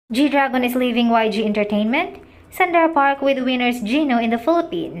G-Dragon is leaving YG Entertainment, Sandra Park with Winner Jinu in the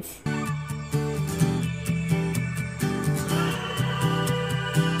Philippines.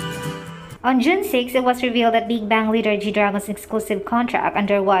 On June 6, it was revealed that Big Bang leader G-Dragon's exclusive contract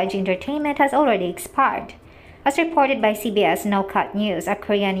under YG Entertainment has already expired. As reported by CBS No Cut News, a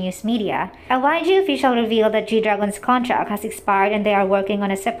Korean news media, a YG official revealed that G-Dragon's contract has expired and they are working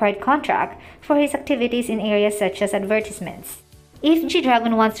on a separate contract for his activities in areas such as advertisements. If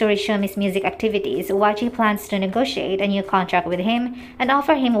G-Dragon wants to resume his music activities, YG plans to negotiate a new contract with him and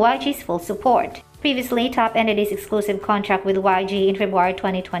offer him YG's full support. Previously, Top ended his exclusive contract with YG in February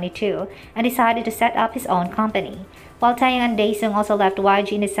 2022 and decided to set up his own company, while Taeyang and Daesung also left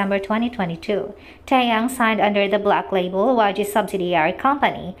YG in December 2022. Taeyang signed under the Black Label, YG's subsidiary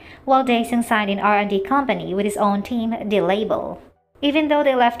company, while Daesung signed in R&D company with his own team, The Label. Even though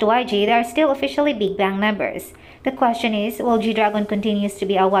they left YG, they are still officially Big Bang members. The question is, will G-Dragon continues to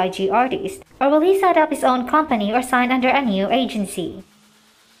be a YG artist, or will he set up his own company or sign under a new agency?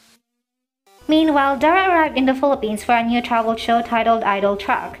 Meanwhile, Dara arrived in the Philippines for a new travel show titled Idol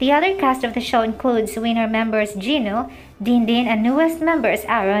Track. The other cast of the show includes Winner members Jinu, Dindin, and newest members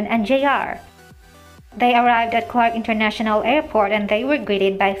Aaron and JR. They arrived at Clark International Airport and they were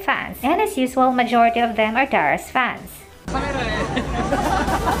greeted by fans, and as usual, majority of them are Dara's fans. Hi,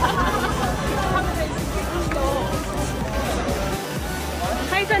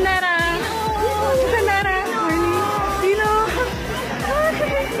 Dara. Dara. Dino.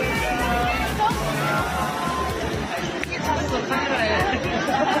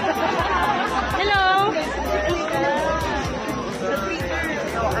 Hello.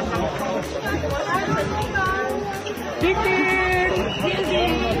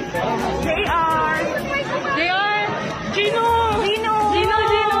 JR. Jino.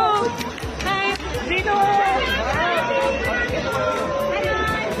 Hi. Jino.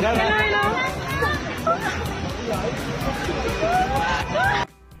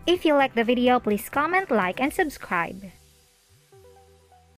 If you like the video, please comment, like, and subscribe.